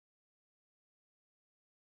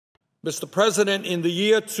Mr. President, in the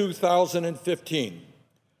year 2015,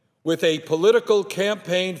 with a political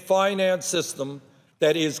campaign finance system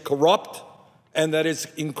that is corrupt and that is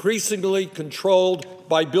increasingly controlled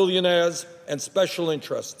by billionaires and special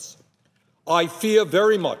interests, I fear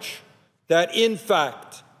very much that, in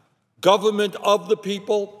fact, government of the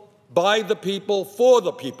people, by the people, for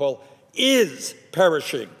the people, is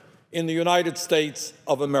perishing in the United States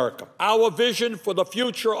of America. Our vision for the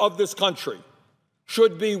future of this country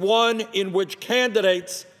should be one in which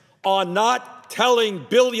candidates are not telling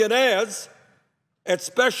billionaires at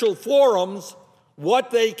special forums what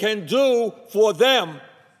they can do for them.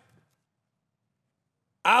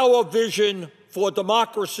 Our vision for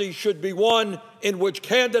democracy should be one in which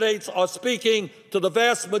candidates are speaking to the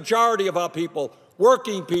vast majority of our people,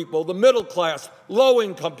 working people, the middle class,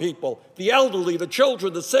 low-income people, the elderly, the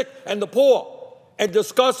children, the sick, and the poor, and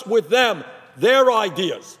discuss with them their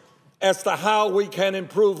ideas as to how we can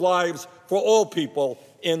improve lives for all people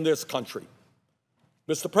in this country.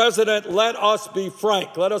 Mr. President, let us be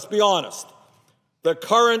frank, let us be honest. The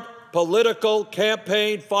current political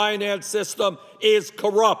campaign finance system is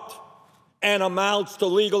corrupt and amounts to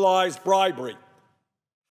legalized bribery.